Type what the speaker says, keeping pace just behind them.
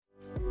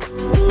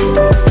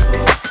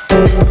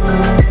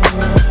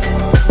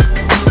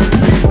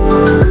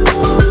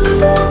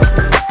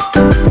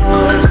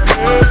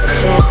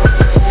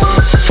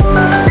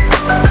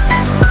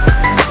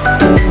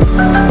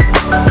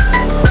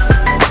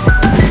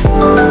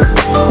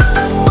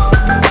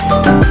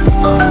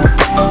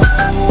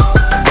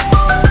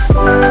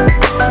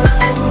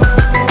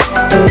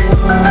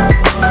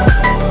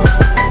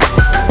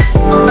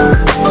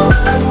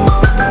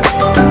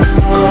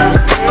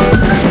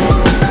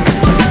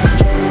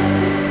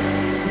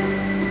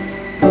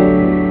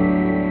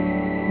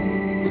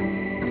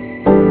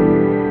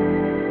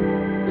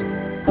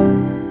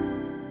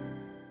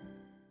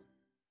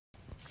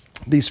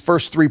these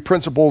first three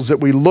principles that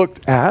we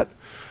looked at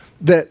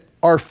that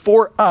are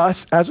for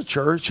us as a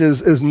church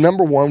is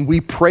number one,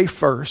 we pray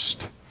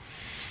first.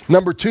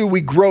 Number two,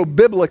 we grow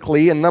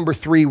biblically. And number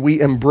three,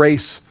 we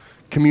embrace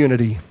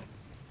community.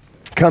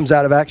 It comes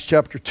out of Acts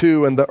chapter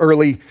 2 and the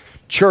early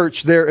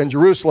church there in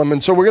Jerusalem.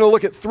 And so we're going to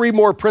look at three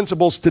more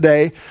principles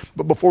today.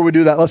 But before we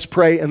do that, let's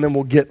pray and then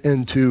we'll get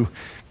into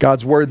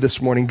God's word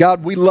this morning.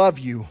 God, we love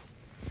you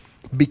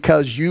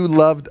because you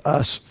loved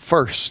us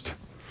first.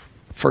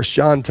 1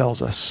 John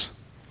tells us.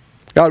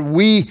 God,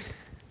 we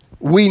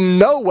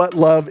know what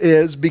love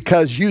is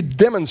because you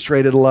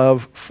demonstrated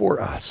love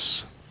for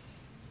us.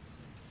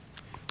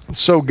 And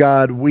so,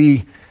 God,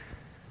 we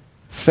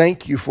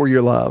thank you for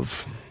your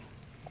love.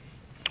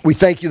 We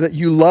thank you that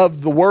you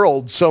loved the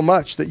world so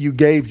much that you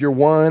gave your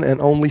one and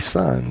only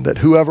Son, that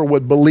whoever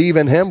would believe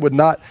in him would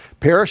not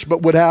perish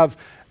but would have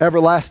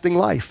everlasting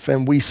life.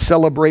 And we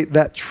celebrate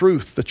that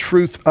truth, the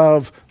truth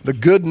of the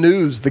good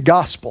news, the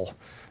gospel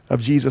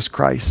of Jesus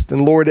Christ.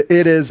 And Lord,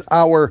 it is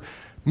our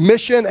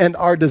mission and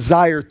our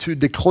desire to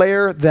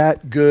declare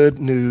that good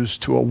news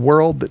to a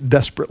world that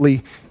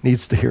desperately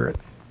needs to hear it.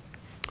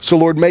 So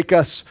Lord, make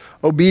us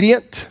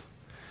obedient.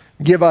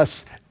 Give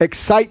us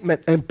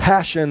excitement and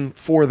passion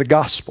for the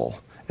gospel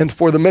and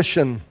for the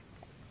mission.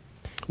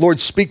 Lord,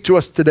 speak to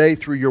us today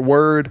through your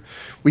word.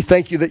 We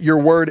thank you that your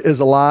word is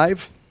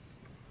alive,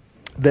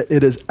 that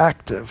it is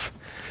active,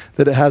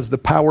 that it has the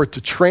power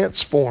to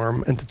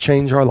transform and to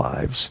change our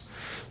lives.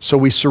 So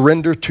we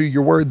surrender to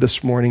your word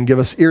this morning. Give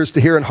us ears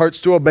to hear and hearts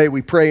to obey.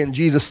 We pray in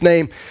Jesus'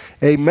 name,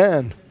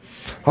 amen.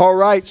 All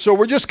right, so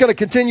we're just going to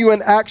continue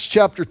in Acts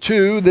chapter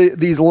 2,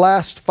 these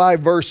last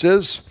 5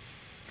 verses.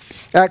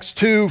 Acts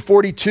 2,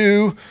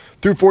 42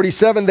 through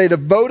 47, they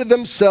devoted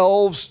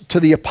themselves to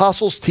the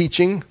apostles'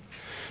 teaching,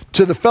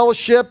 to the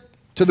fellowship,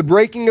 to the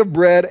breaking of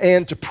bread,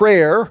 and to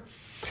prayer.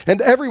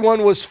 And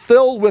everyone was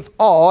filled with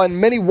awe,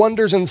 and many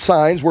wonders and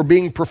signs were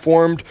being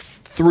performed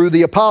through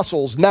the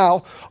apostles.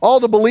 Now, all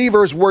the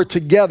believers were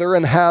together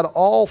and had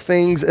all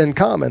things in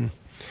common.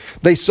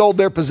 They sold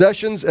their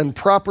possessions and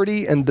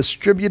property and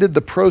distributed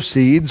the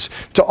proceeds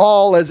to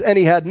all as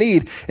any had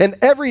need. And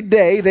every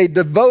day they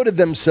devoted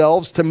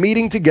themselves to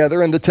meeting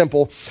together in the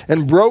temple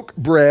and broke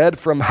bread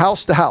from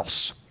house to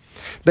house.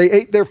 They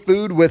ate their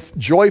food with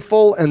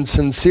joyful and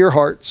sincere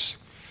hearts,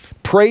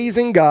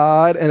 praising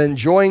God and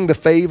enjoying the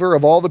favor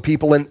of all the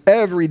people. And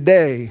every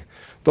day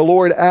the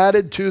Lord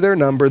added to their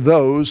number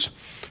those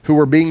who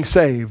were being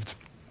saved.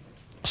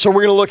 So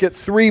we're going to look at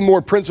 3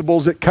 more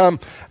principles that come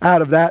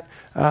out of that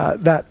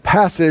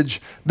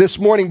passage this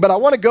morning. But I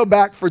want to go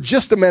back for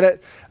just a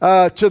minute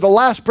to the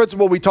last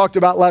principle we talked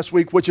about last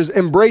week, which is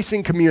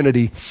embracing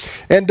community.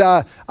 And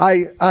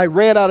I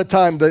ran out of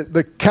time.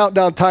 The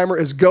countdown timer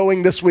is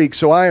going this week,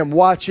 so I am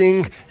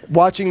watching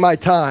my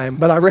time.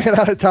 But I ran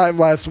out of time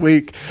last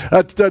week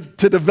to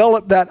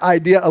develop that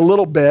idea a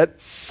little bit.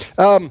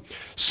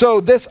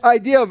 So this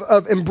idea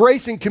of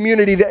embracing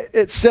community,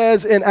 it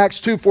says in Acts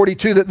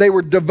 2:42 that they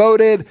were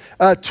devoted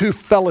to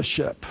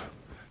fellowship.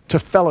 To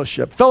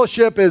fellowship.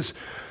 Fellowship is,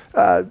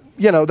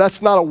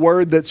 that's not a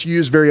word that's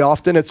used very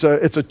often. It's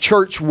a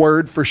church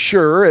word for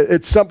sure.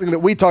 It's something that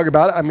we talk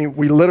about. I mean,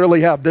 we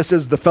literally have, this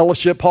is the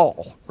fellowship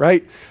hall,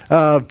 right?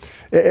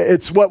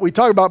 It's what we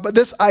talk about. But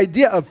this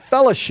idea of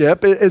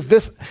fellowship is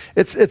this,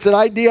 it's an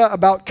idea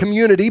about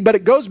community, but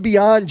it goes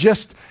beyond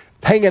just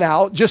hanging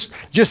out,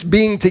 just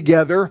being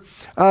together.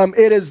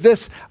 It is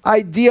this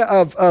idea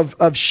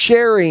of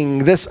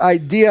sharing, this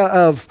idea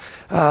of,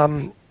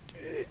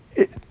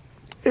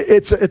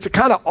 it's a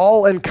kind of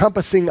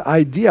all-encompassing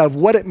idea of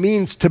what it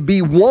means to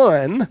be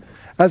one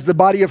as the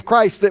body of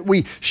Christ, that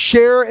we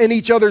share in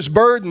each other's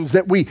burdens,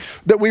 that we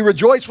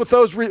rejoice with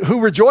those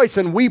who rejoice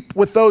and weep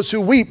with those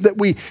who weep, that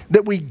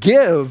we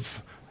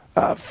give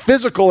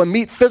physical and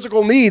meet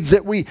physical needs,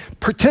 that we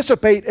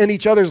participate in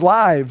each other's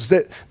lives,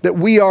 that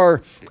we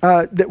are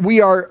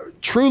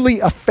truly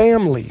a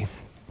family.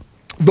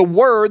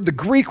 The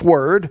Greek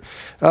word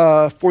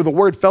for the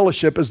word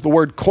fellowship is the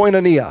word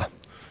koinonia.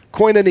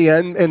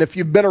 Koinonia, and if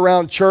you've been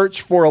around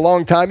church for a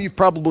long time, you've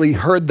probably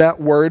heard that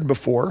word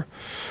before.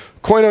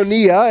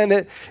 Koinonia,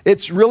 and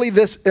it's really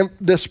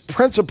this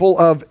principle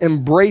of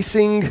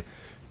embracing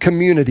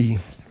community.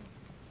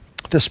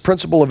 This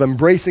principle of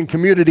embracing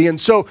community. And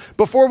so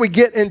before we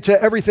get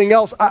into everything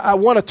else, I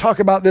want to talk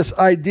about this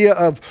idea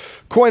of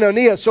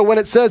koinonia. So when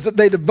it says that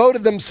they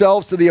devoted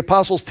themselves to the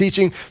apostles'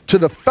 teaching, to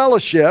the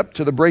fellowship,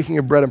 to the breaking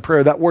of bread and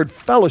prayer, that word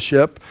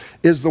fellowship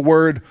is the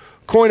word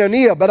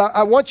koinonia. But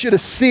I want you to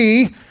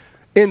see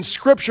in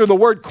Scripture, the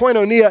word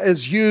koinonia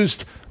is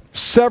used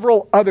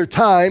several other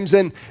times,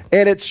 and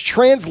it's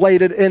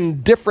translated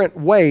in different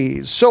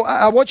ways. So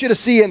I want you to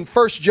see in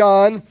 1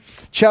 John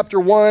chapter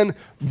 1,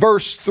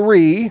 verse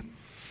 3,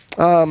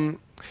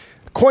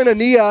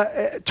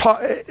 koinonia,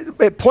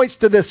 it points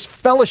to this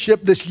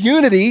fellowship, this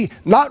unity,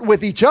 not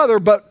with each other,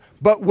 but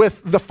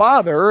with the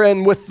Father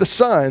and with the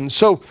Son.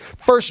 So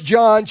 1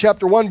 John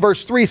chapter 1,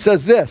 verse 3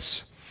 says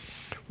this: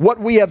 "What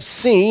we have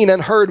seen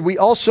and heard we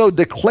also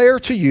declare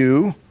to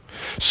you,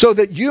 so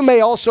that you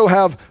may also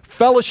have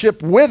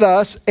fellowship with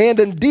us, and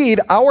indeed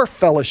our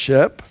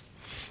fellowship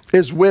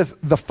is with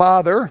the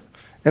Father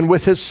and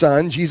with his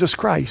Son, Jesus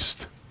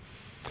Christ.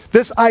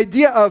 This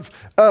idea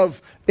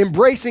of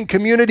embracing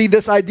community,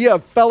 this idea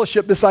of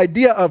fellowship, this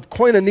idea of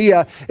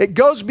koinonia, it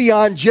goes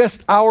beyond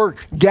just our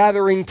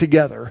gathering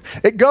together.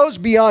 It goes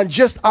beyond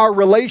just our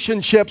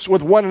relationships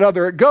with one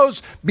another. It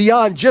goes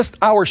beyond just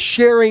our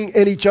sharing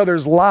in each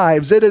other's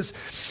lives. It is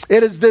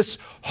this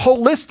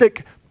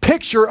holistic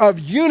picture of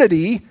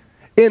unity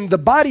in the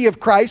body of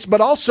Christ,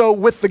 but also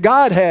with the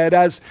Godhead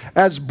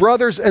as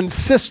brothers and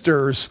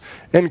sisters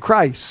in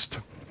Christ.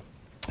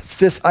 It's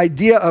this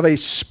idea of a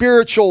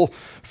spiritual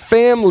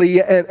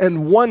family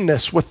and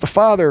oneness with the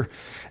Father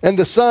and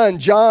the Son.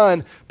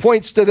 John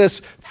points to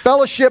this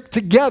fellowship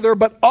together,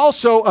 but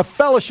also a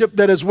fellowship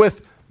that is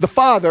with the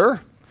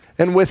Father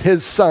and with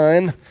his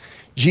Son,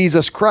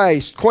 Jesus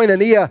Christ.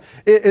 Koinonia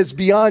is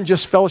beyond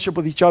just fellowship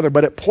with each other,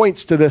 but it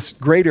points to this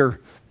greater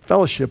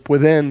fellowship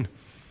within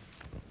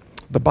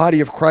the body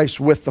of Christ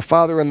with the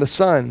Father and the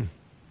Son.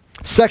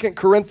 2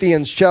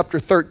 Corinthians chapter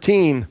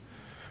 13,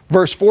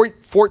 verse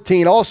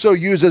 14 also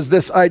uses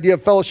this idea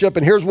of fellowship,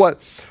 and here's what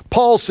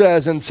Paul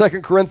says in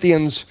 2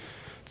 Corinthians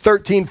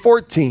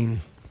 13:14.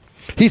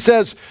 He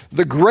says,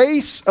 "The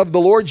grace of the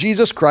Lord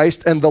Jesus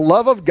Christ and the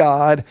love of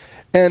God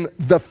and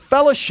the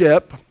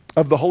fellowship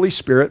of the Holy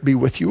Spirit be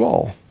with you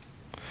all."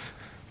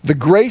 The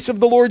grace of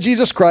the Lord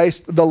Jesus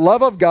Christ, the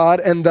love of God,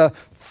 and the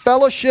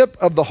fellowship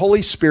of the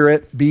Holy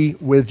Spirit be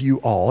with you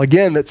all.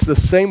 Again, it's the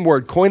same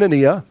word,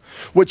 koinonia,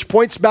 which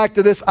points back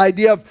to this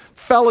idea of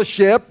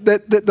fellowship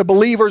that the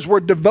believers were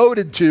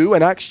devoted to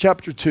in Acts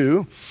chapter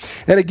 2.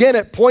 And again,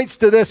 it points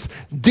to this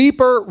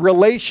deeper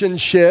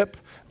relationship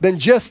than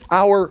just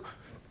our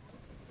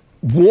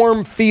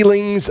warm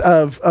feelings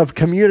of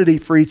community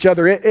for each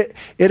other. It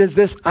is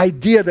this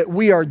idea that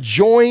we are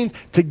joined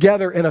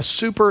together in a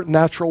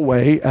supernatural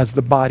way as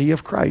the body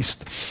of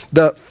Christ.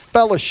 The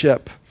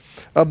fellowship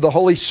of the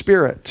Holy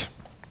Spirit.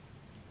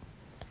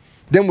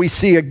 Then we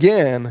see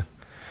again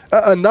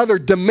another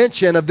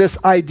dimension of this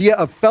idea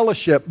of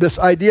fellowship, this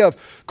idea of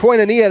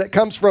koinonia, and it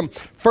comes from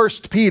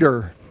 1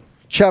 Peter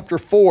chapter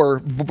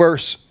 4,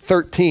 verse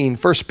 13.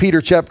 1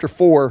 Peter chapter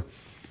 4,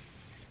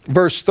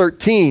 verse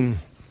 13.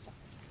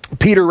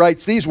 Peter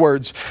writes these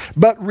words,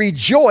 "But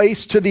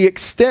rejoice to the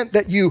extent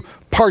that you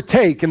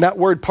partake," and that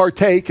word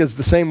partake is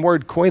the same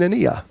word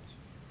koinonia.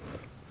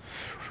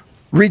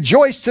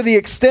 "Rejoice to the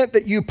extent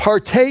that you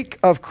partake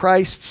of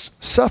Christ's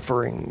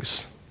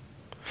sufferings,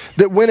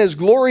 that when his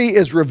glory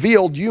is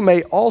revealed, you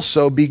may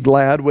also be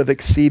glad with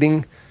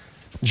exceeding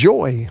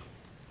joy."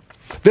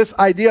 This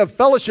idea of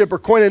fellowship or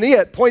koinonia,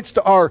 it points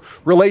to our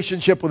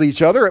relationship with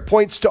each other. It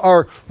points to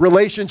our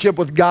relationship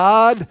with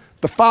God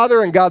the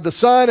Father and God the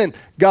Son and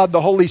God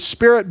the Holy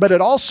Spirit, but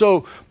it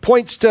also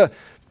points to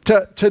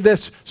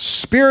this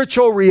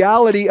spiritual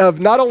reality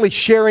of not only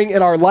sharing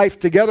in our life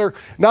together,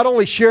 not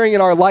only sharing in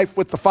our life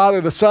with the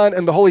Father, the Son,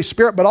 and the Holy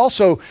Spirit, but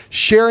also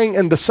sharing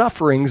in the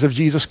sufferings of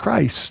Jesus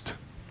Christ.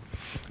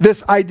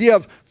 This idea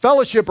of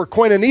fellowship or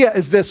koinonia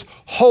is this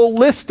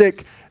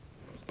holistic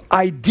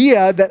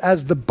idea that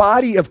as the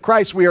body of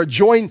Christ, we are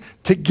joined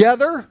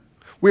together.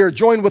 We are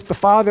joined with the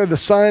Father, the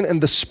Son, and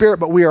the Spirit,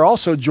 but we are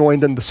also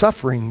joined in the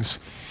sufferings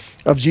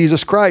of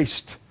Jesus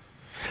Christ.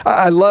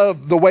 I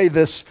love the way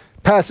this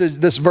passage,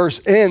 this verse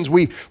ends.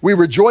 We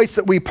rejoice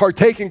that we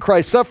partake in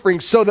Christ's suffering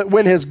so that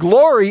when his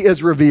glory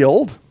is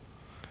revealed,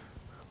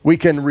 we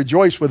can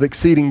rejoice with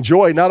exceeding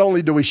joy. Not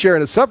only do we share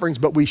in his sufferings,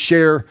 but we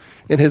share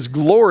in his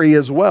glory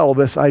as well.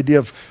 This idea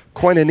of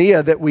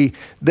koinonia,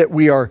 that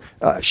we are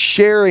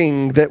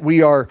sharing, that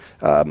we are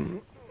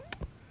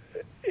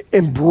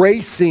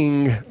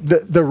embracing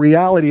the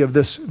reality of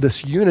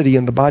this unity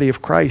in the body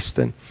of Christ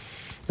and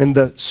in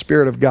the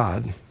Spirit of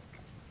God.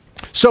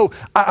 So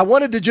I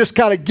wanted to just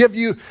kind of give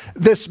you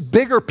this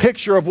bigger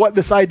picture of what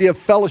this idea of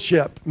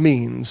fellowship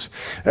means.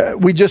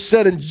 We just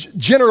said in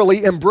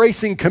generally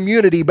embracing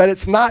community, but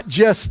it's not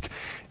just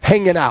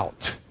hanging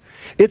out.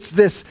 It's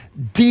this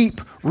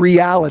deep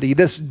reality,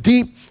 this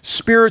deep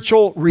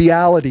spiritual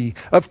reality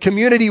of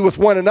community with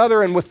one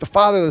another and with the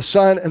Father, the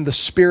Son, and the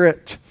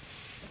Spirit,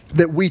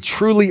 that we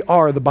truly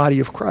are the body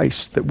of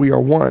Christ, that we are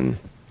one.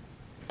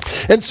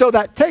 And so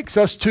that takes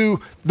us to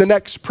the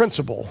next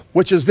principle,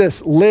 which is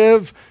this: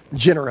 live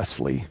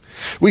generously.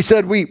 We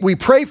said we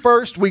pray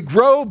first, we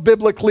grow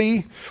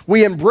biblically,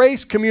 we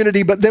embrace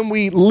community, but then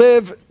we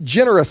live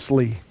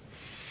generously.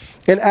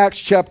 In Acts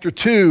chapter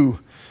 2,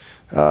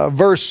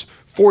 verse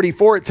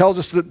 44, it tells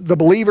us that the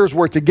believers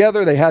were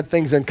together, they had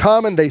things in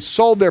common, they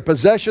sold their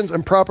possessions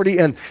and property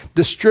and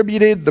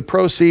distributed the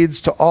proceeds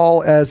to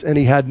all as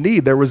any had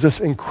need. There was this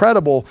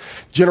incredible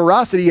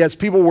generosity as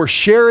people were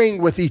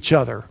sharing with each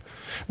other.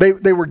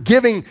 They were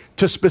giving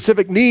to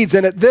specific needs,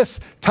 and at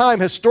this time,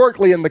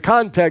 historically, in the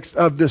context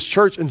of this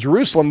church in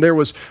Jerusalem, there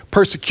was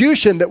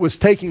persecution that was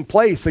taking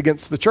place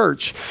against the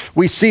church.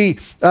 We see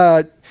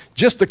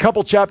just a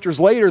couple chapters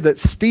later that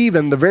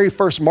Stephen, the very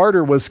first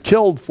martyr, was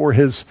killed for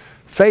his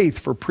faith,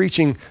 for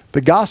preaching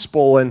the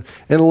gospel. And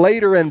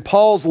later in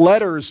Paul's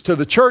letters to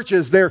the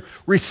churches, they're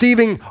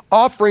receiving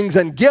offerings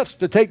and gifts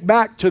to take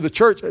back to the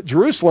church at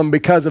Jerusalem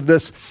because of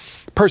this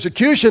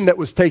persecution that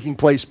was taking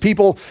place.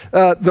 People,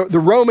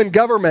 the Roman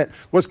government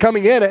was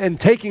coming in and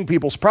taking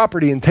people's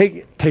property and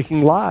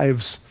taking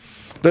lives.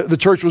 The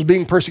church was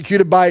being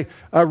persecuted by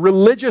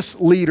religious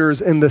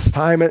leaders in this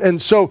time.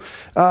 And so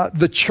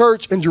the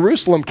church in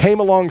Jerusalem came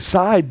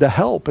alongside to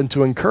help and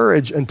to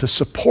encourage and to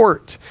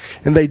support.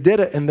 And they did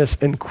it in this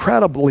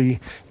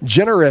incredibly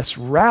generous,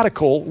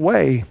 radical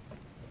way.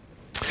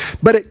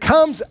 But it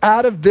comes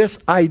out of this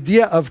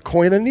idea of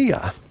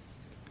koinonia.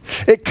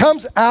 It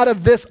comes out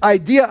of this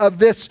idea of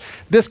this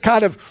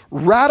kind of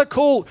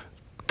radical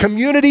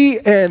community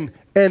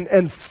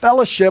and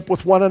fellowship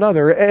with one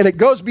another. And it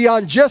goes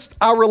beyond just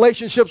our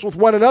relationships with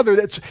one another.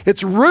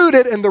 It's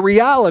rooted in the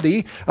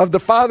reality of the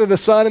Father, the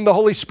Son, and the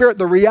Holy Spirit,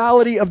 the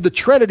reality of the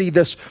Trinity,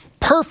 this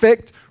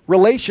perfect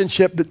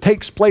relationship that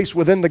takes place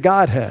within the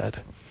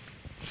Godhead.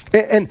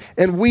 And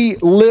we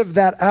live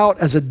that out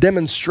as a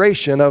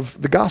demonstration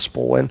of the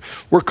gospel. And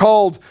we're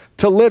called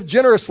to live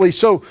generously.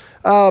 So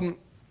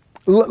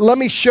let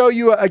me show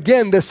you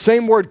again, this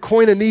same word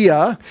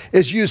koinonia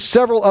is used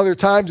several other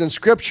times in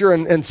Scripture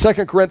and 2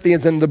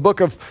 Corinthians and the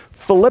book of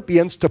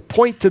Philippians to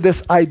point to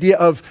this idea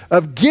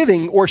of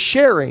giving or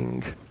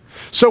sharing.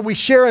 So we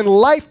share in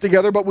life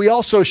together, but we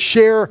also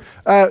share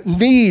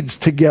needs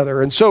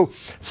together. And so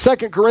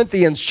 2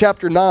 Corinthians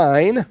chapter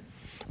 9,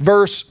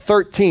 verse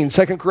 13,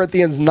 2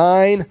 Corinthians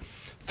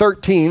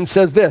 9:13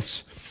 says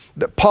this,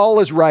 that Paul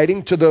is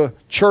writing to the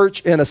church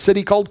in a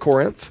city called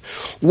Corinth,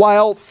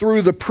 while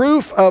through the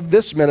proof of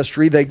this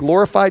ministry they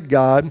glorified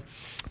God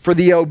for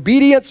the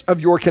obedience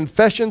of your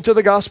confession to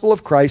the gospel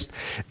of Christ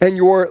and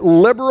your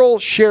liberal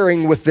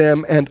sharing with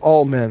them and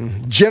all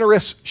men.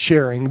 Generous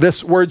sharing.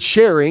 This word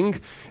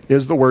sharing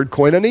is the word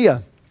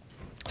koinonia.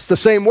 It's the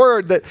same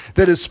word that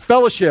is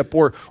fellowship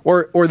or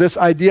this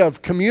idea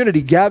of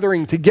community,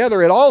 gathering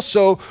together. It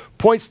also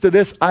points to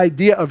this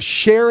idea of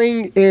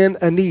sharing in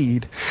a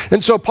need.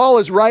 And so Paul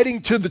is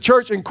writing to the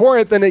church in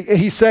Corinth, and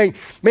he's saying,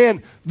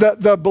 man,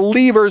 the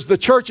believers, the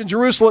church in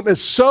Jerusalem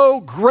is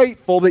so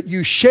grateful that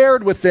you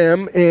shared with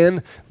them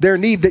in their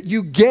need, that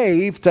you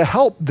gave to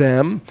help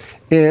them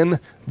in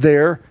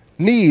their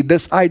need.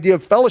 This idea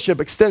of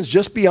fellowship extends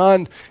just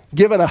beyond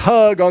giving a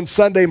hug on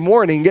Sunday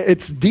morning.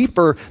 It's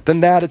deeper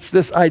than that. It's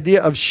this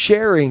idea of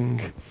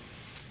sharing.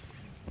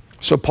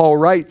 So Paul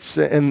writes,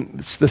 and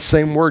it's the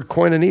same word,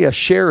 koinonia,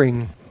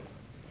 sharing.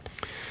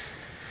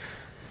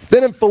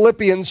 Then in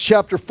Philippians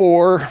chapter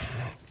 4,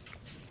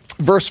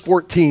 verse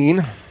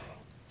 14,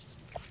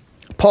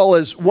 Paul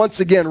is once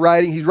again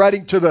writing. He's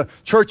writing to the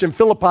church in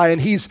Philippi, and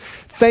he's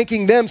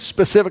thanking them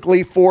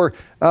specifically for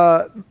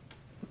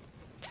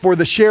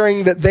the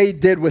sharing that they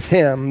did with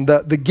him,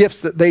 the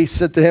gifts that they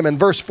sent to him. In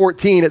verse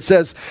 14, it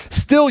says,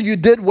 still you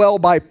did well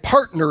by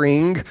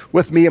partnering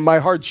with me in my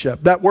hardship.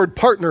 That word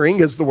partnering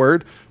is the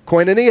word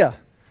koinonia.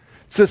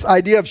 It's this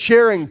idea of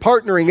sharing,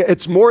 partnering.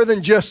 It's more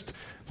than just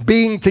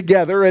being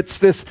together. It's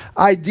this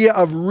idea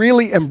of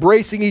really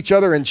embracing each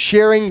other and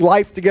sharing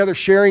life together,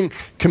 sharing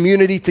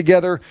community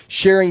together,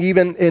 sharing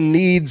even in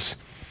needs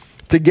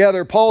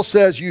together. Paul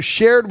says, you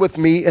shared with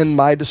me in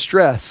my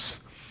distress.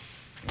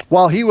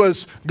 While he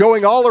was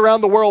going all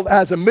around the world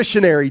as a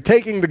missionary,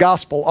 taking the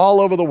gospel all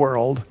over the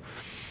world,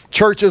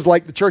 churches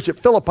like the church at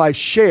Philippi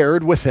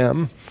shared with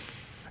him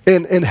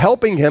in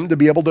helping him to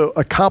be able to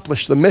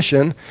accomplish the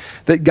mission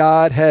that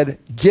God had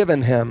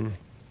given him.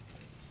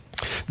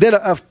 Then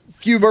a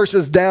few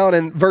verses down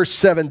in verse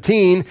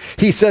 17,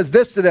 he says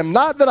this to them,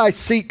 not that I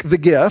seek the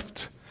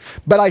gift,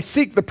 but I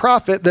seek the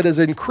profit that is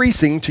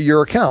increasing to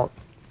your account.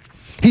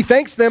 He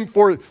thanks them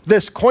for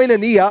this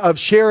koinonia of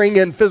sharing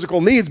in physical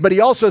needs, but he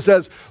also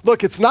says,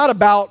 look, it's not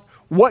about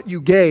what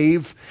you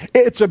gave.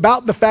 It's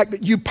about the fact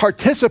that you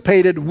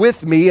participated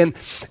with me, and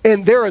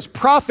there is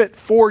profit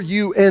for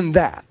you in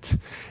that.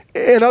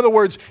 In other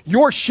words,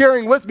 your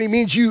sharing with me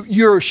means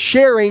you're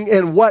sharing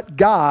in what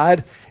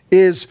God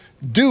is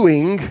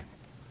doing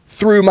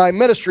through my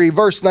ministry.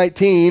 Verse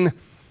 19,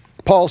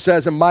 Paul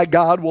says, and my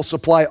God will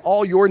supply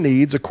all your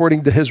needs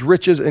according to his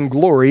riches and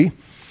glory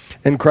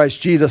in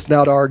Christ Jesus.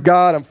 Now to our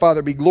God and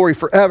Father be glory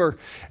forever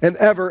and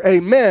ever.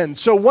 Amen.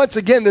 So once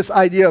again, this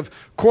idea of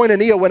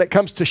koinonia when it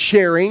comes to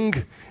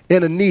sharing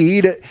in a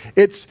need,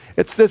 it's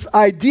this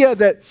idea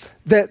that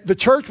the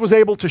church was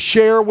able to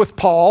share with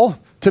Paul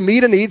to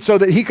meet a need so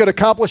that he could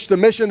accomplish the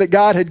mission that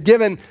God had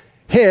given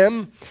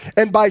him.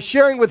 And by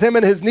sharing with him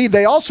in his need,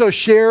 they also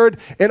shared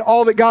in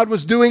all that God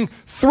was doing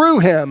through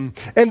him.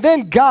 And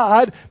then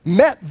God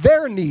met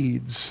their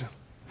needs.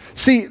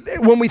 See,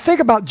 when we think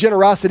about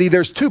generosity,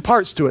 there's two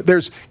parts to it.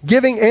 There's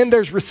giving and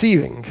there's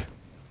receiving.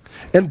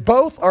 And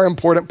both are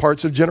important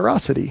parts of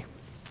generosity.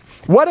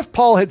 What if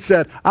Paul had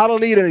said, I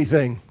don't need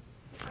anything.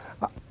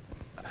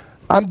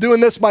 I'm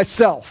doing this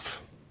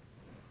myself,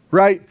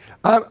 right?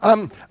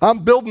 I'm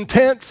building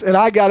tents and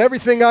I got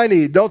everything I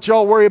need. Don't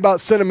y'all worry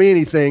about sending me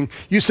anything.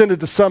 You send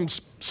it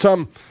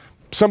to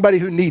somebody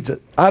who needs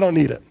it. I don't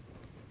need it.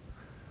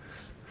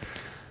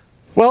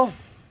 Well,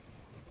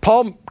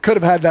 Paul could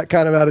have had that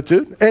kind of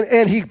attitude,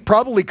 and he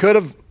probably could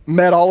have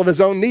met all of his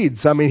own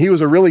needs. I mean, he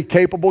was a really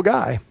capable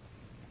guy.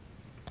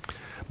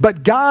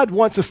 But God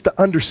wants us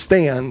to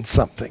understand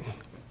something.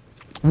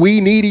 We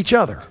need each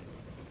other.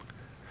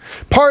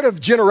 Part of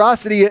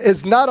generosity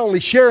is not only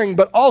sharing,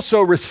 but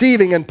also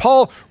receiving. And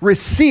Paul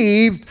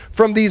received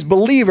from these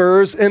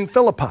believers in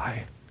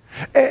Philippi.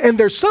 And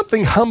there's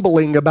something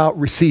humbling about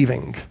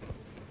receiving,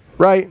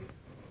 right?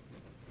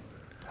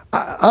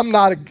 I'm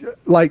not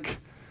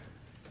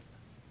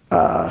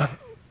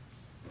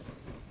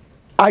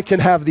I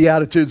can have the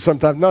attitude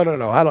sometimes,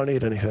 no, I don't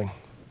need anything.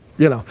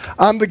 You know,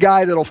 I'm the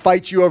guy that'll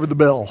fight you over the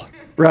bill,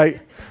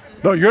 right?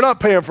 No, you're not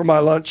paying for my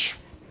lunch.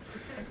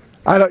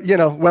 I don't, you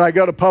know, when I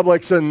go to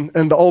Publix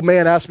and the old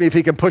man asks me if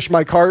he can push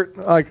my cart,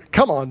 like,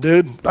 come on,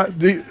 dude.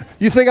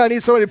 You think I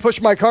need somebody to push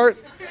my cart?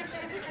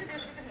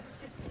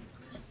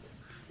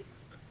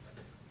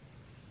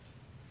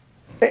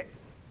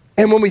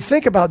 And when we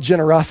think about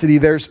generosity,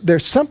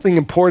 there's something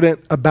important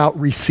about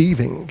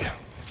receiving,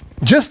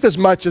 just as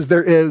much as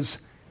there is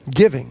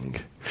giving.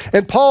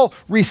 And Paul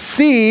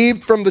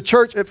received from the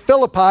church at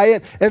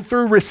Philippi, and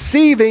through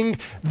receiving,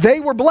 they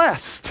were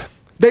blessed.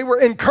 They were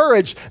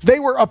encouraged. They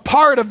were a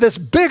part of this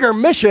bigger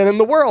mission in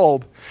the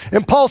world.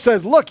 And Paul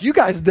says, look, you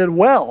guys did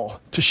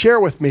well to share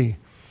with me.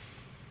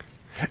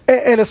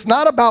 And it's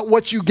not about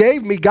what you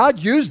gave me. God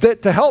used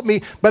it to help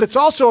me, but it's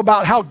also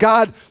about how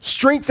God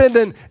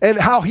strengthened and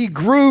how he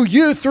grew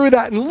you through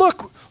that. And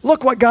look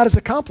what God has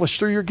accomplished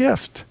through your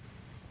gift.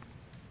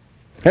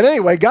 And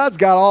anyway, God's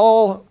got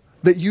all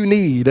that you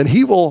need, and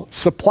he will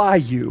supply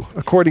you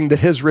according to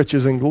his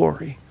riches and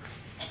glory.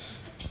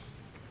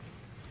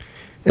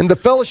 In the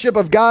fellowship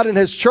of God and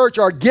his church,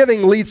 our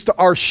giving leads to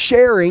our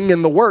sharing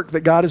in the work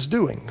that God is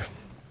doing.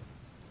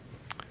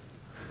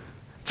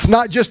 It's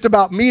not just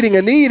about meeting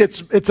a need,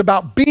 it's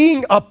about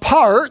being a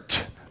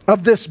part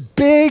of this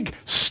big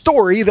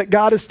story that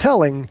God is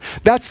telling.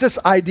 That's this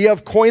idea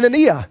of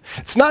koinonia.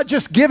 It's not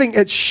just giving,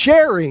 it's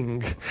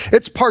sharing.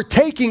 It's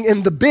partaking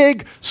in the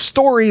big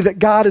story that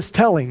God is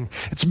telling.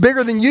 It's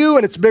bigger than you,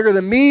 and it's bigger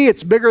than me.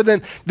 It's bigger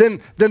than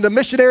the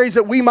missionaries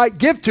that we might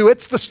give to.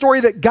 It's the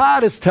story that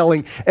God is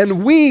telling,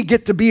 and we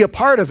get to be a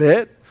part of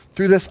it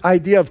through this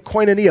idea of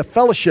koinonia,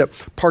 fellowship,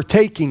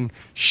 partaking,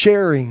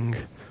 sharing,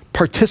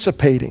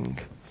 participating.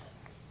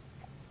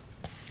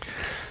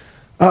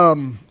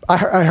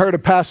 I heard a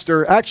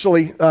pastor,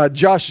 actually,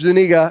 Josh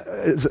Zuniga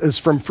is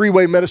from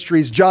Freeway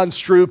Ministries. John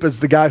Stroop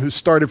is the guy who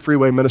started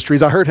Freeway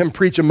Ministries. I heard him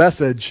preach a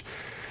message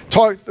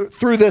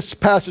through this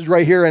passage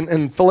right here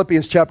in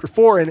Philippians chapter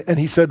 4, and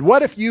he said,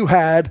 what if you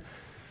had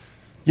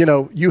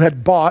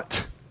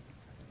bought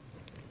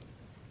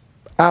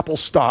Apple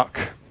stock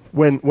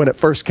when it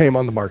first came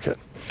on the market?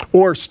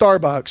 Or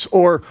Starbucks,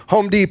 or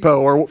Home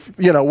Depot, or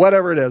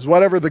whatever it is,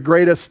 whatever the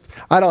greatest.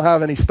 I don't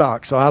have any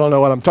stock, so I don't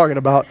know what I'm talking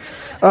about.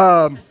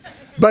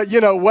 But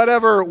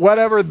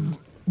whatever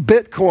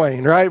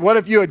Bitcoin, right? What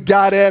if you had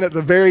got in at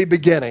the very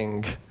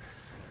beginning?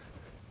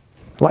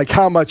 Like,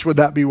 how much would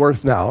that be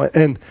worth now?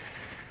 And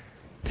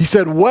he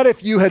said, what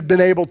if you had been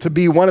able to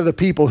be one of the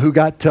people who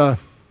got to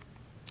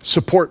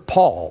support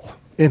Paul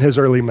in his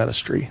early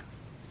ministry?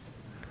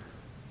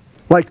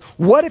 Like,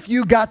 what if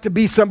you got to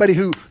be somebody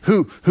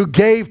who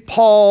gave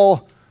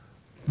Paul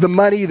the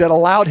money that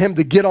allowed him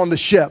to get on the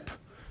ship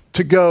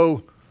to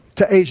go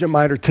to Asia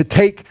Minor, to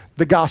take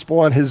the gospel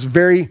on his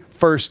very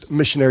first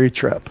missionary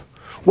trip?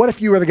 What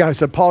if you were the guy who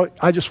said, Paul,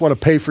 I just want to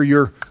pay for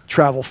your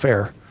travel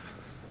fare.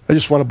 I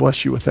just want to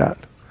bless you with that.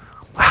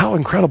 How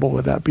incredible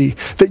would that be?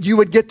 That you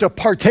would get to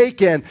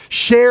partake in,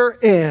 share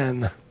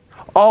in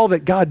all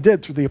that God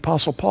did through the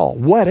Apostle Paul.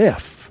 What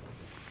if?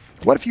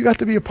 What if you got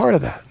to be a part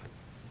of that?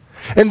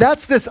 And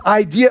that's this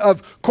idea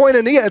of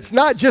koinonia. It's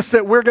not just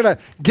that we're going to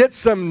get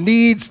some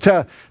needs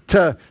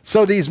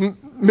so these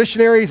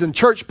missionaries and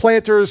church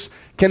planters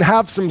can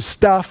have some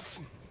stuff.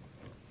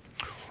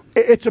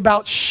 It's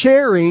about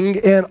sharing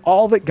in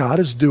all that God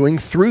is doing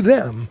through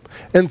them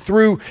and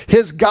through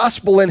his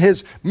gospel and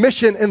his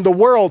mission in the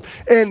world.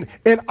 And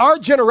our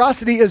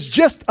generosity is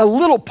just a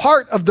little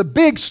part of the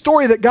big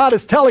story that God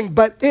is telling,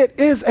 but it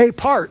is a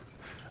part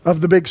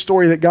of the big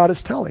story that God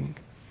is telling.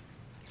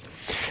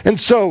 And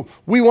so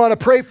we want to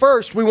pray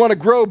first. We want to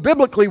grow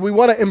biblically. We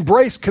want to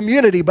embrace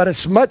community, but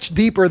it's much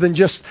deeper than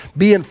just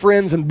being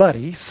friends and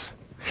buddies.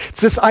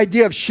 It's this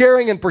idea of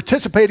sharing and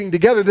participating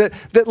together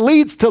that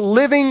leads to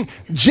living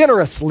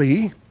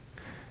generously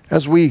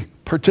as we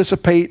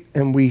participate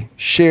and we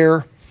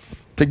share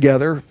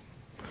together.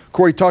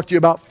 Corey talked to you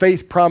about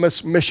Faith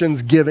Promise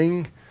Missions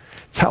Giving.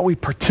 It's how we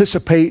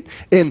participate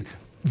in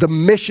the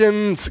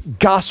missions,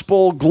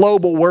 gospel,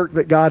 global work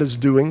that God is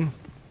doing.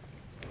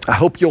 I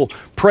hope you'll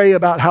pray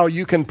about how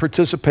you can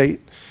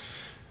participate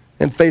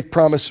in Faith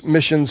Promise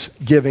Missions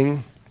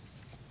Giving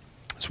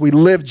as we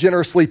live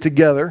generously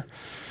together.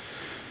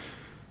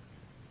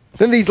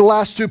 Then these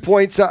last 2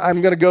 points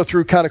I'm going to go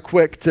through kind of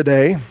quick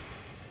today.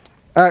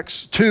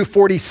 Acts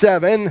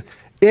 2:47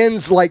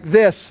 ends like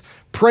this: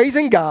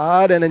 praising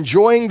God and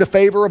enjoying the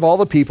favor of all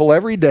the people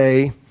every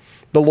day.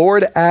 the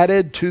Lord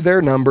added to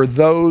their number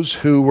those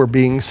who were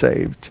being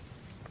saved.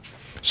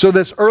 So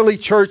this early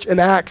church in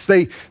Acts,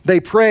 they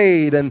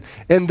prayed and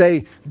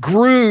they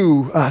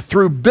grew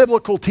through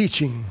biblical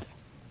teaching.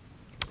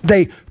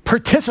 They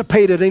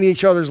participated in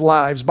each other's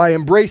lives by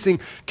embracing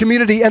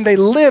community, and they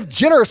lived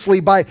generously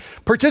by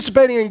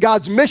participating in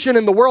God's mission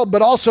in the world,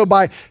 but also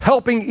by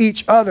helping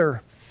each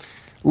other,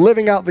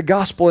 living out the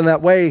gospel in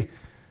that way.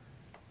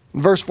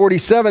 Verse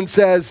 47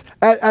 says,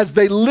 as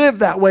they lived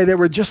that way, they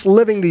were just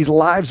living these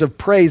lives of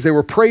praise. They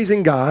were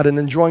praising God and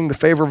enjoying the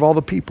favor of all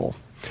the people.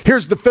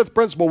 Here's the fifth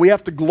principle. We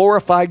have to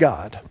glorify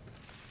God.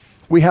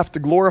 We have to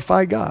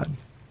glorify God.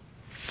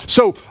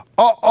 So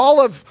all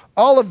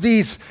of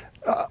these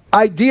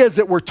ideas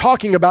that we're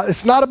talking about,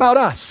 it's not about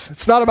us.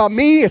 It's not about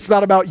me. It's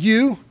not about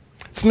you.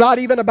 It's not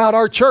even about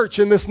our church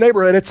in this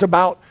neighborhood. It's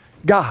about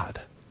God.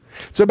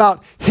 It's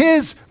about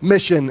His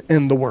mission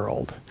in the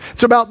world.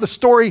 It's about the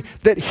story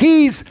that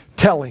He's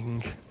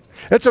telling.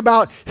 It's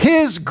about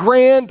His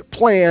grand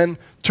plan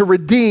to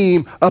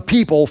redeem a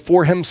people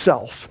for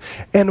Himself.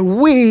 And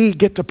we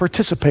get to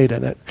participate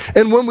in it.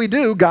 And when we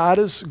do, God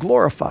is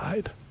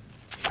glorified.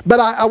 But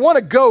I want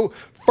to go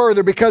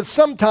further, because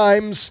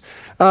sometimes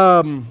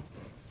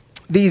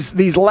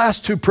these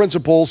last two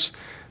principles,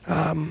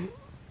 when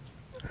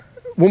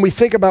we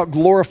think about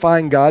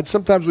glorifying God,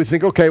 sometimes we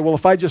think, okay, well,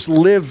 if I just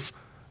live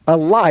a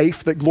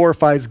life that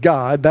glorifies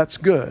God, that's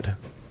good.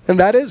 And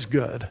that is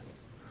good.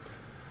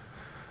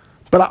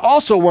 But I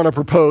also want to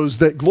propose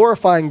that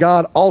glorifying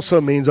God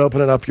also means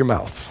opening up your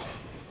mouth.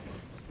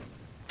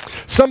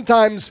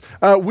 Sometimes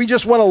we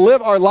just want to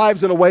live our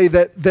lives in a way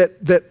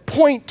that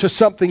point to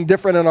something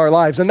different in our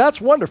lives, and that's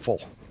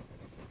wonderful.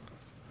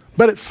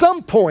 But at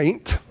some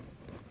point,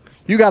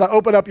 you got to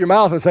open up your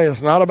mouth and say,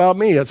 it's not about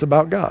me, it's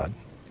about God.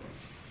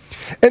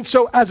 And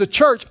so as a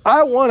church,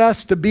 I want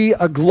us to be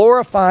a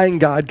glorifying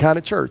God kind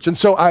of church. And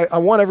so I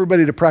want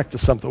everybody to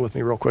practice something with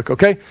me real quick,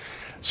 okay?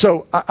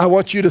 So I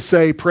want you to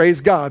say, praise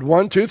God.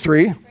 1, 2,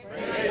 3.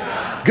 Praise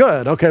God.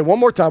 Good. Okay, one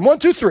more time. 1,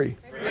 2, 3.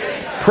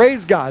 Praise God.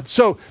 Praise God.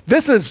 So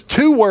this is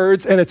 2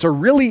 words, and it's a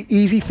really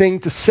easy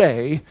thing to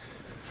say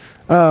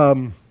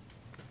when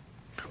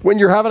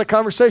you're having a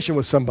conversation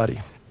with somebody.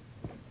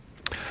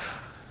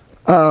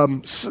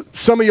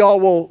 Some of y'all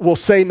will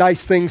say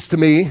nice things to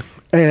me,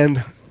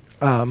 and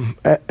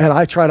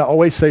I try to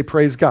always say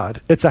praise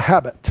God. It's a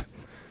habit.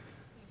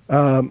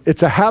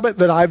 It's a habit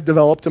that I've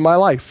developed in my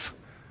life,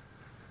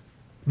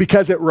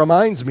 because it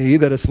reminds me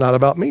that it's not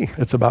about me,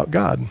 it's about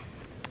God.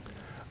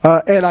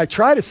 And I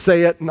try to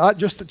say it not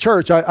just at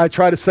church. I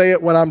try to say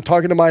it when I'm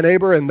talking to my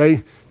neighbor and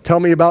they tell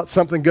me about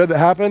something good that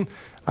happened.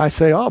 I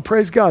say, oh,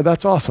 praise God,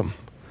 that's awesome.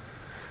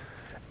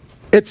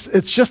 It's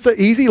just an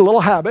easy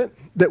little habit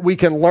that we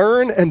can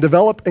learn and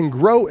develop and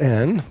grow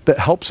in that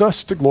helps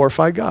us to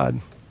glorify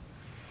God.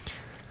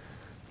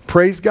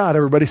 Praise God.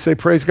 Everybody say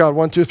praise God.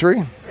 1, 2,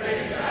 3.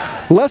 Praise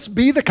God. Let's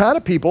be the kind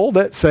of people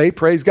that say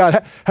praise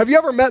God. Have you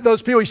ever met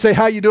those people? You say,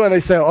 how you doing?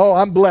 They say, oh,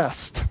 I'm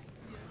blessed.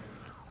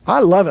 I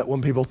love it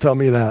when people tell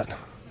me that.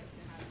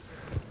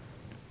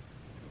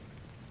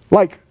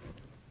 Like,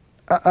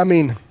 I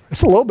mean,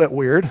 it's a little bit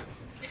weird.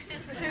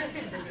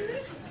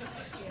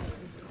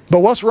 But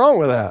what's wrong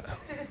with that?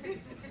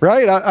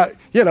 Right?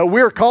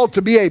 We're called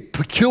to be a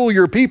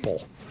peculiar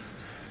people.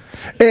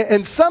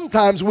 And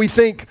sometimes we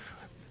think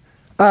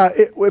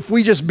if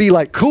we just be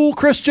like cool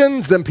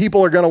Christians, then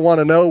people are going to want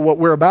to know what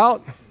we're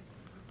about.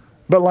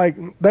 But like,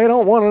 they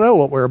don't want to know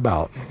what we're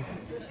about.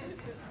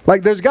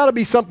 Like, there's got to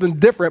be something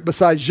different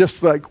besides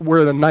just like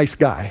we're the nice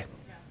guy.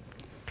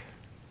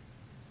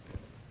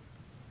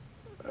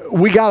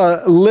 We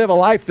got to live a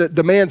life that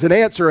demands an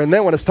answer, and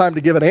then when it's time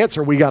to give an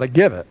answer, we got to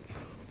give it.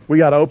 We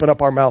got to open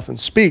up our mouth and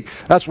speak.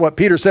 That's what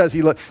Peter says.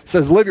 He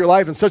says, live your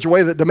life in such a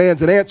way that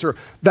demands an answer.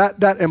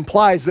 That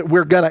implies that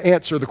we're going to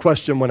answer the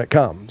question when it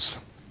comes.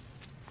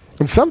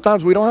 And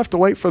sometimes we don't have to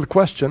wait for the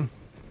question.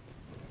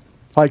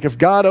 Like, if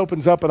God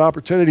opens up an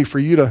opportunity for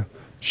you to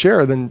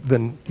share,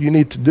 then you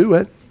need to do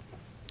it.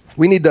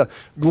 We need to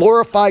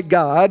glorify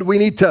God. We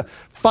need to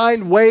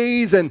find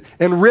ways and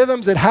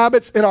rhythms and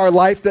habits in our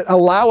life that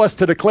allow us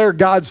to declare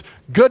God's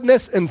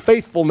goodness and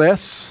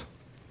faithfulness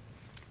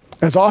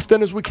as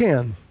often as we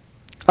can.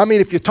 I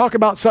mean, if you talk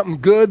about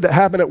something good that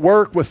happened at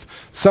work with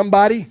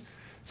somebody,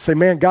 say,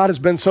 man, God has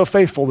been so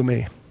faithful to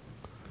me.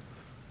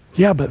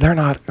 Yeah, but they're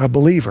not a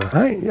believer.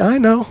 I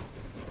know.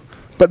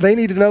 But they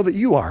need to know that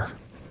you are.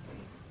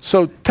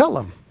 So tell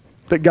them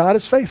that God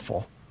is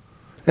faithful.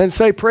 And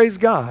say, praise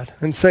God.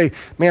 And say,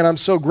 man, I'm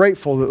so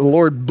grateful that the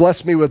Lord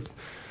blessed me with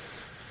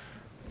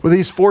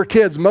these 4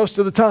 kids most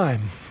of the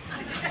time.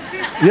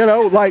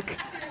 Like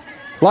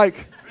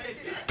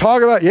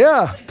talk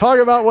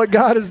about what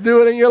God is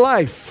doing in your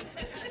life.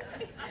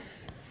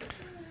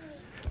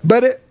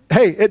 But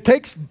it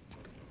takes,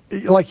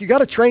 you got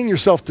to train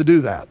yourself to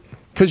do that,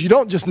 because you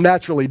don't just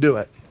naturally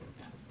do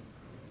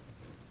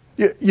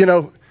it.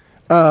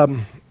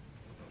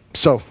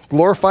 So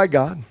glorify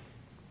God.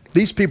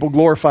 These people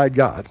glorified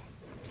God.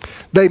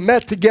 They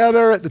met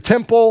together at the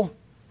temple,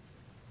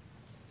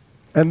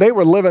 and they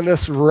were living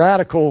this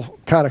radical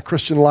kind of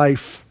Christian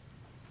life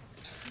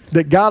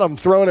that got them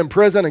thrown in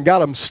prison and got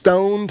them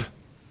stoned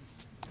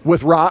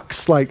with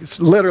rocks, like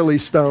literally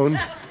stoned.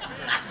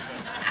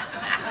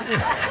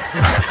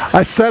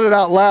 I said it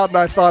out loud and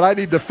I thought, I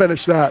need to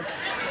finish that.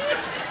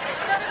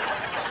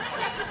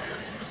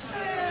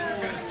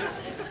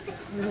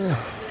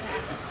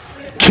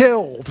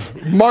 Killed,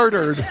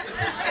 martyred,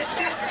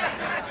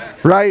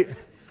 right?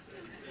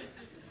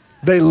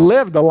 They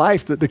lived a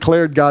life that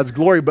declared God's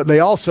glory, but they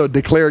also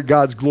declared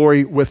God's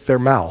glory with their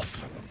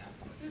mouth.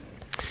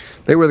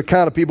 They were the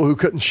kind of people who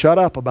couldn't shut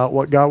up about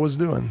what God was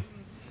doing.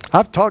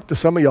 I've talked to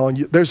some of y'all, and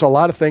there's a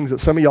lot of things that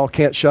some of y'all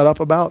can't shut up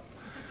about.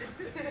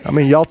 I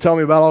mean, y'all tell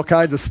me about all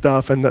kinds of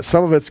stuff, and that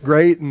some of it's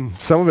great, and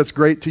some of it's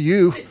great to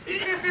you.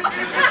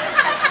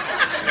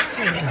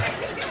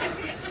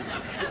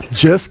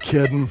 Just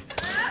kidding.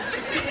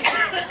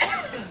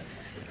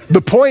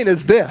 The point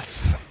is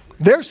this.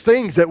 There's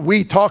things that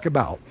we talk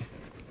about.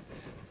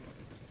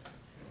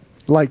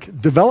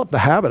 Like, develop the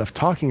habit of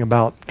talking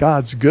about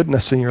God's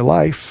goodness in your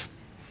life.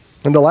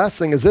 And the last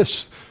thing is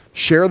this,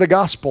 share the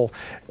gospel.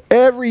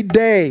 Every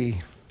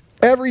day,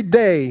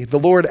 the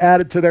Lord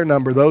added to their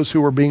number those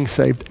who were being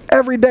saved.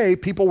 Every day,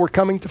 people were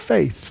coming to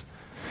faith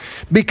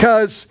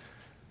because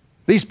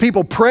these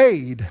people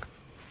prayed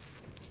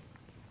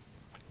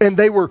and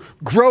they were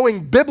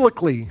growing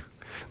biblically.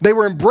 They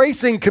were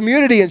embracing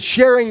community and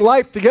sharing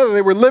life together.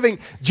 They were living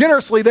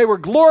generously. They were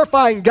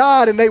glorifying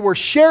God and they were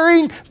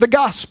sharing the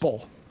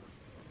gospel.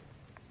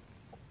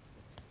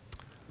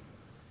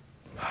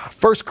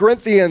 1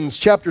 Corinthians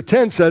chapter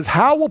 10 says,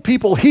 how will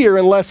people hear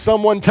unless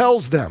someone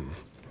tells them?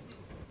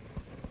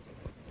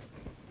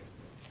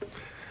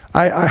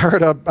 I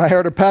heard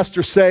a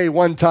pastor say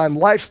one time,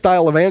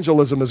 lifestyle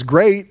evangelism is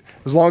great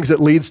as long as it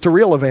leads to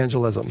real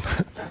evangelism.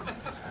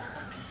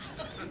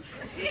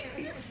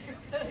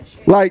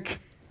 Like,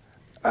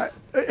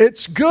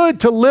 it's good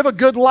to live a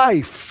good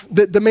life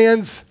that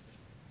demands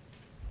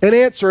an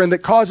answer and that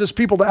causes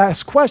people to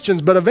ask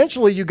questions, but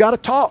eventually you got to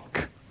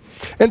talk.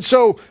 And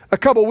so a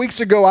couple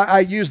weeks ago, I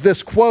used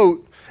this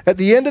quote, at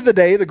the end of the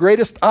day, the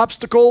greatest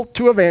obstacle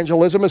to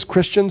evangelism is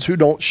Christians who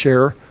don't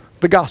share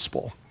the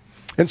gospel.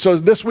 And so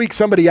this week,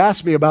 somebody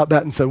asked me about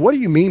that and said, what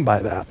do you mean by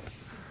that?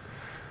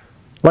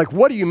 Like,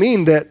 what do you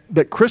mean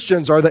that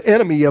Christians are the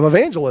enemy of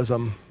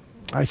evangelism?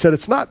 I said,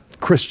 it's not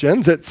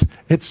Christians,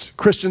 it's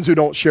Christians who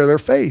don't share their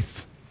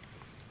faith.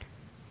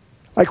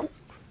 Like,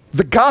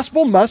 the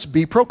gospel must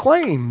be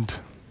proclaimed.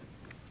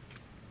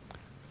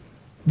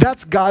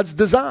 That's God's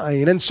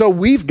design. And so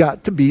we've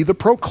got to be the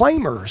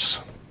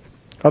proclaimers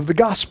of the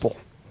gospel.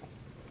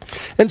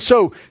 And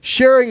so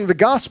sharing the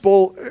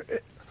gospel,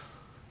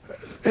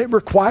 it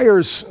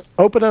requires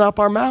opening up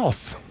our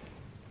mouth.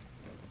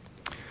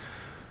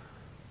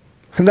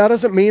 And that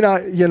doesn't mean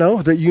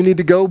that you need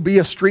to go be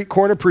a street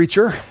corner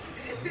preacher.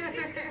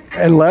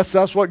 Unless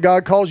that's what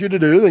God calls you to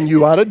do, then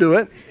you ought to do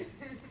it.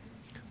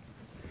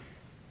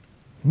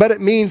 But it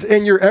means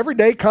in your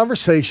everyday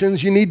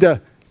conversations, you need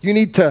to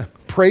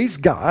praise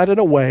God in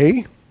a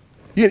way.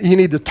 You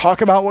need to talk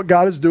about what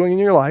God is doing in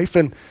your life.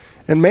 And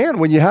man,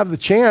 when you have the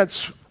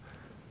chance,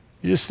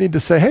 you just need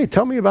to say, hey,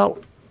 tell me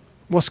about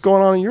what's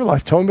going on in your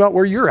life. Tell me about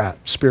where you're at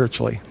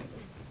spiritually.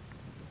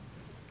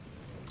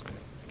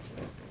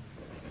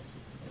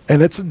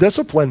 And it's a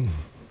discipline.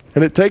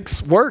 And it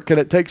takes work and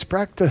it takes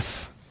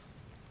practice.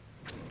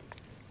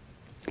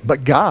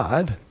 But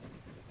God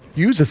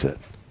uses it.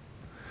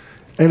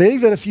 And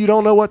even if you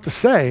don't know what to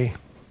say,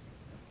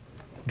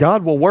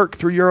 God will work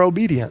through your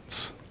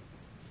obedience.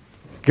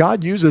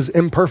 God uses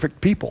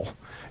imperfect people,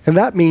 and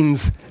that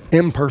means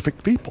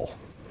imperfect people.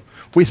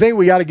 We think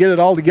we got to get it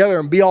all together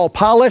and be all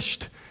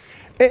polished,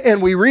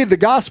 and we read the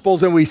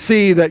Gospels and we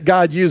see that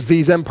God used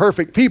these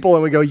imperfect people,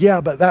 and we go, yeah,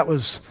 but that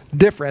was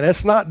different.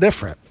 It's not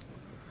different.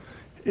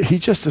 He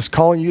just is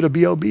calling you to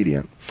be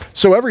obedient.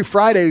 So every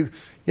Friday,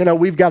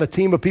 we've got a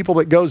team of people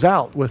that goes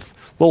out with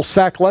little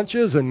sack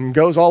lunches and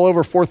goes all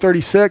over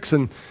 436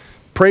 and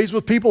prays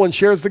with people and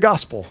shares the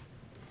gospel.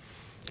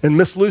 And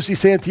Miss Lucy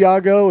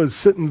Santiago is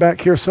sitting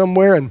back here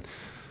somewhere, and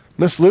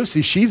Miss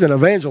Lucy, she's an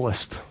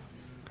evangelist.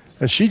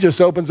 And she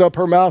just opens up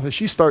her mouth and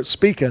she starts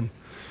speaking.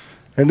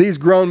 And these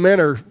grown men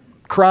are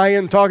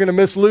crying, talking to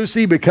Miss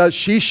Lucy because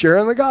she's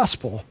sharing the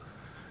gospel.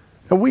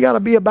 And we got to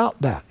be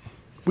about that.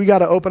 We got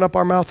to open up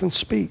our mouth and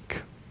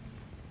speak.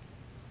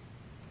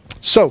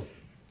 So,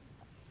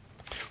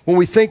 when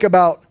we think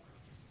about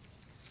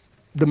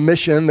the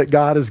mission that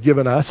God has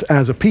given us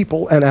as a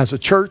people and as a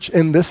church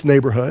in this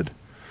neighborhood,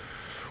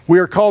 we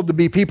are called to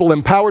be people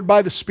empowered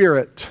by the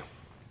Spirit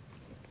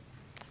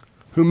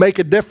who make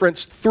a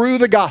difference through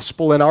the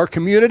gospel in our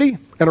community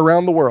and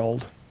around the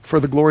world for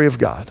the glory of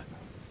God.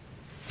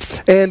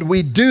 And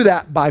we do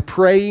that by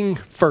praying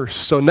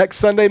first. So next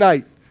Sunday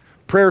night,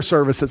 prayer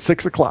service at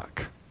 6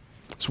 o'clock.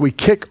 So we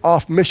kick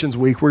off Missions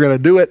Week. We're going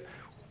to do it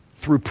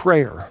through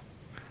prayer.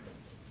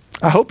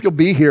 I hope you'll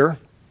be here.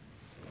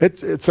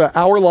 It's an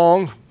hour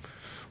long.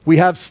 We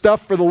have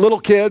stuff for the little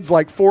kids,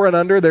 like 4 and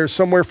under. There's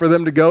somewhere for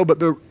them to go, but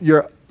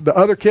the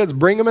other kids,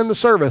 bring them in the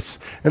service,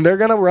 and they're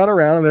going to run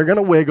around, and they're going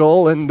to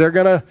wiggle, and they're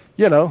going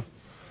to,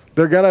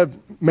 They're going to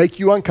make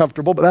you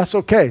uncomfortable, but that's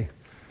okay.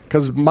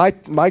 Because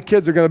my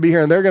kids are going to be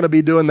here and they're going to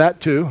be doing that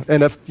too.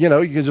 And if, you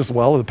can just,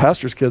 the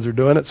pastor's kids are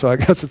doing it, so I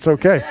guess it's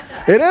okay.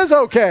 It is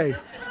okay.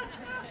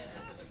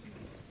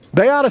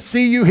 They ought to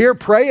see you here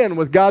praying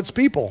with God's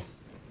people.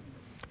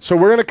 So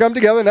we're going to come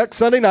together next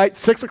Sunday night,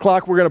 6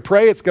 o'clock. We're going to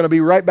pray. It's going to be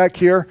right back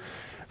here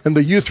in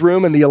the youth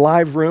room and the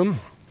Alive room.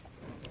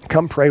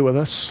 Come pray with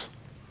us.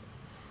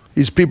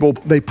 These people,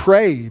 they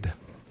prayed.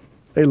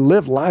 They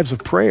lived lives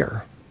of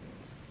prayer.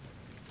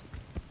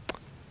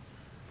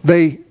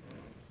 They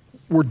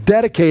were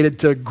dedicated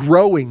to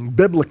growing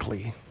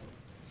biblically.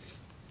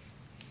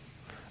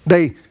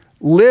 They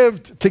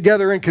lived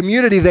together in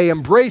community. They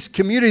embraced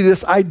community,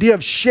 this idea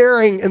of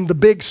sharing in the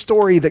big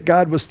story that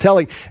God was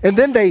telling. And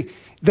then they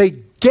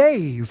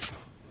gave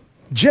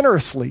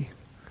generously.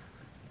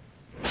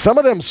 Some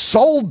of them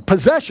sold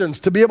possessions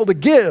to be able to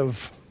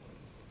give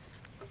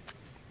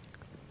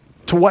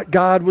to what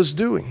God was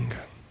doing.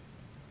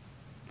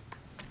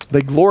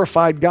 They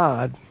glorified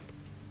God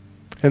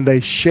and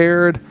they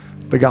shared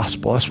the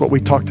gospel. That's what we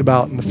talked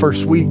about in the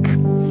first week.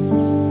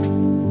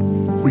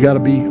 We got to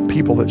be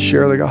people that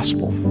share the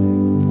gospel.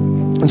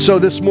 And so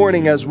this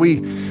morning, as we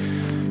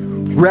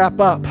wrap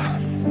up,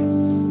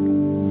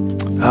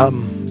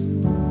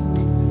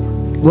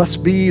 let's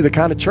be the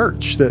kind of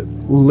church that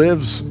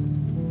lives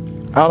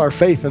out our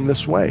faith in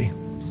this way.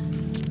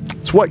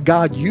 It's what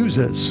God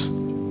uses.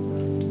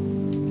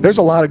 There's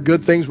a lot of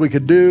good things we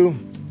could do,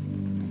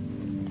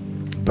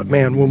 but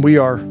man, when we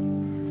are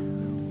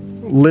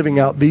living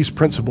out these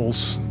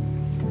principles,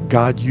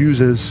 God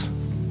uses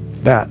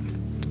that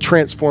to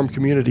transform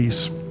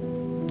communities,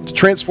 to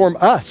transform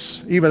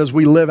us, even as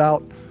we live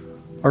out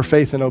our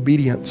faith and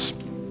obedience.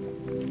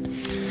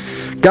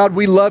 God,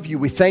 we love you.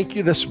 We thank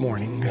you this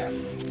morning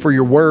for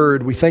your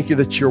word. We thank you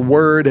that your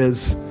word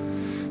is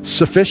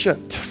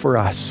sufficient for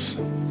us.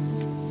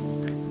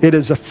 It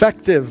is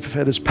effective.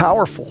 It is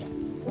powerful.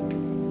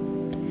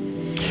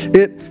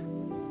 It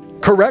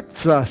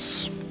corrects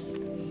us.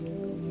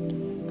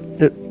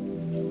 It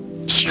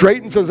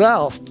straightens us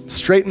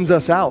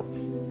out.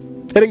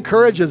 It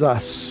encourages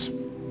us.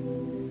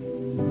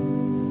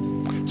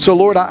 So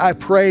Lord, I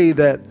pray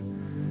that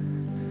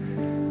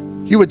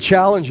you would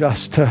challenge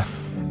us to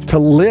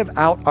live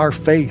out our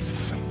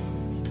faith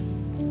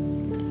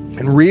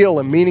in real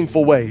and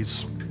meaningful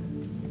ways.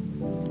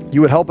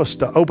 You would help us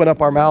to open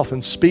up our mouth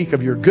and speak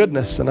of your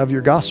goodness and of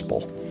your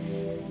gospel.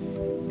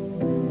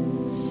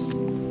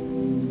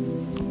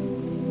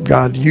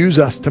 God, use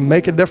us to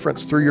make a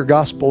difference through your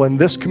gospel in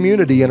this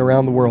community and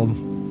around the world.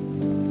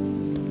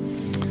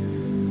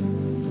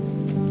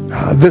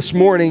 This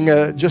morning,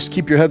 just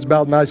keep your heads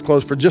bowed and eyes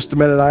closed for just a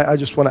minute. I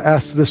just want to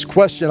ask this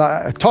question.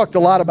 I talked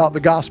a lot about the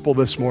gospel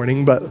this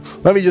morning, but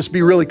let me just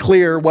be really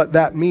clear what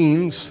that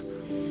means.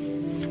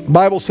 The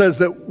Bible says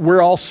that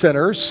we're all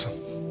sinners.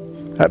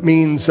 That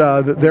means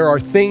that there are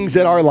things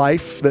in our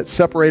life that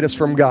separate us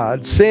from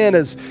God. Sin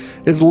is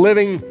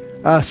living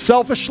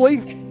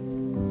selfishly.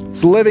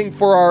 It's living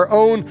for our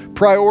own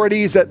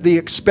priorities at the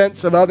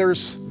expense of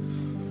others.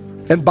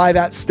 And by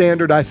that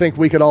standard, I think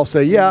we could all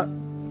say, yeah,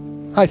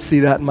 I see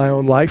that in my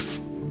own life.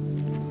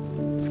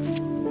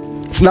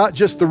 It's not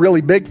just the really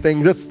big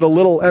things, it's the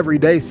little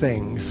everyday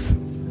things.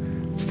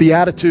 It's the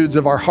attitudes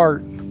of our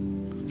heart.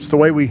 It's the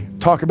way we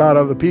talk about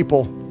other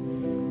people.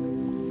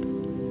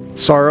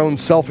 It's our own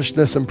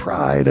selfishness and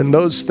pride. And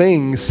those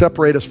things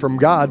separate us from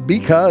God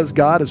because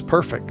God is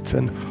perfect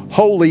and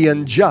holy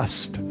and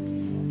just.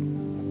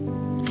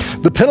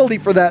 The penalty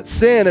for that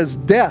sin is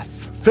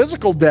death,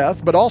 physical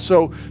death, but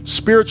also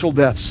spiritual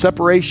death,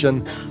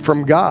 separation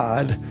from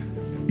God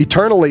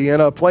eternally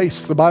in a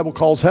place the Bible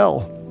calls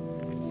hell.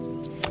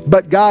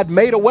 But God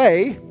made a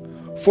way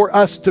for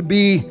us to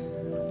be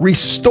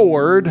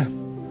restored,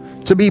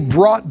 to be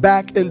brought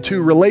back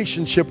into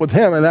relationship with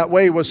Him. And that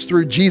way was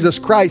through Jesus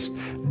Christ's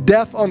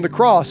death on the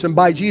cross. And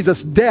by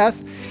Jesus'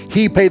 death,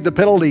 He paid the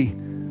penalty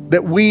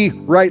that we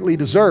rightly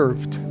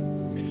deserved.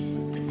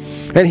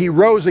 And He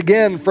rose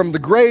again from the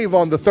grave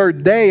on the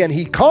third day, and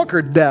He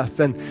conquered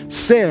death and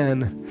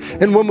sin.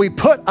 And when we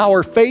put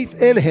our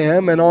faith in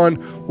Him and on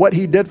what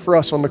He did for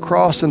us on the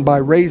cross, and by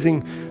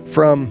raising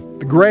from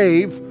the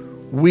grave,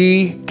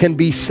 we can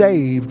be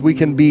saved. We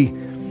can be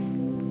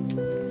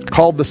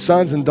called the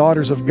sons and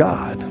daughters of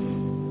God.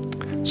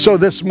 So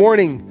this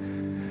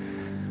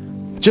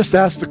morning, just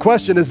ask the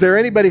question, is there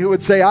anybody who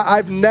would say,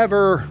 I've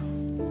never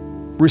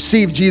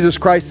received Jesus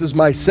Christ as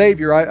my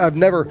Savior. I've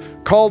never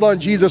called on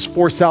Jesus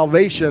for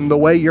salvation the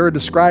way you're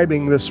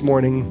describing this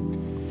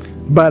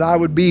morning, but I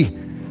would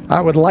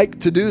like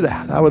to do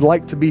that. I would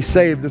like to be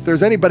saved. If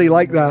there's anybody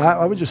like that,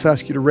 I would just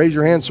ask you to raise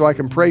your hand so I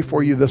can pray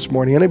for you this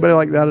morning. Anybody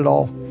like that at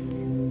all?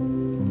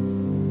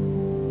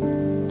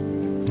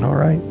 All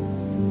right.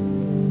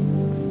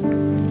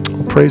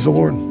 Well, praise the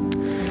Lord.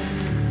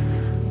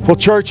 Well,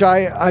 church,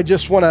 we're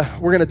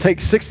going to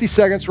take 60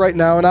 seconds right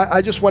now, and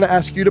I just want to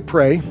ask you to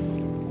pray.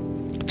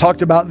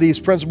 Talked about these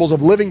principles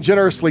of living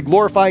generously,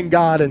 glorifying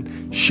God,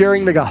 and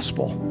sharing the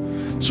gospel.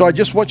 So I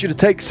just want you to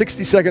take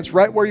 60 seconds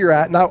right where you're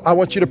at. Now I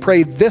want you to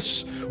pray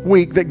this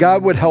week that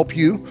God would help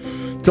you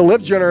to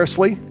live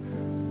generously,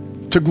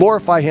 to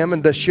glorify Him,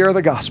 and to share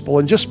the gospel.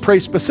 And just pray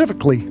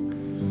specifically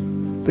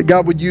that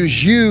God would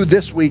use you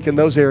this week in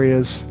those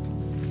areas.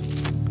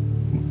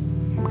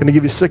 I'm going to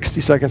give you 60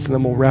 seconds and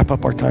then we'll wrap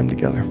up our time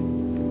together.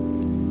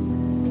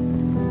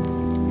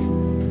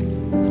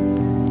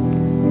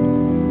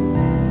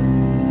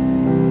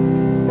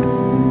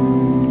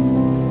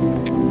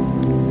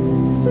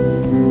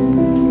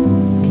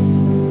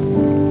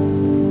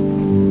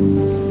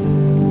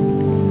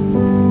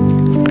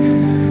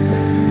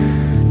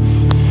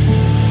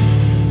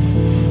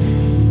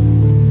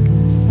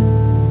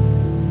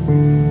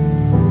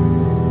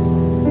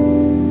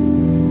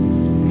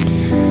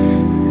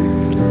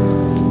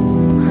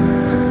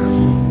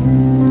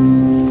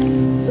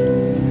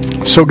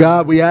 So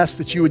God, we ask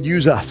that you would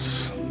use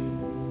us.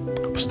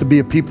 Help us to be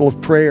a people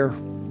of prayer.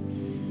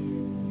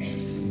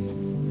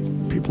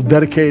 People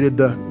dedicated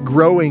to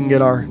growing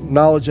in our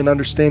knowledge and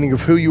understanding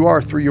of who you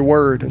are through your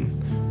word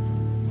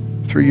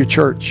and through your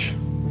church.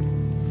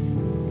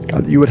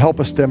 God, that you would help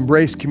us to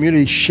embrace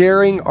community,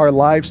 sharing our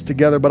lives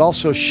together, but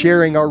also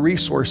sharing our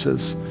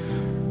resources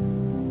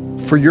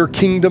for your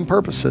kingdom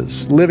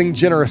purposes, living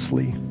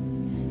generously.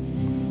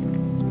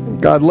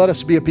 God, let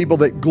us be a people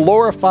that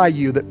glorify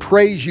you, that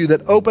praise you,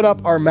 that open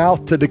up our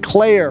mouth to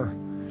declare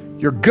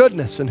your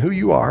goodness and who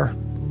you are.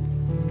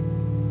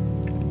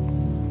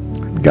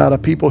 God, a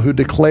people who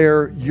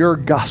declare your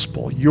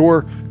gospel,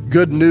 your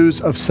good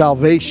news of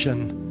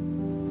salvation.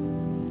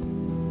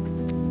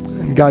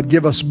 And God,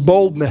 give us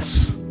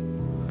boldness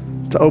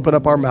to open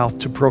up our mouth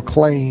to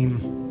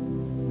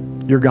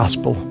proclaim your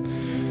gospel.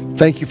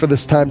 Thank you for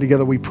this time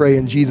together, we pray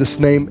in Jesus'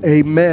 name. Amen.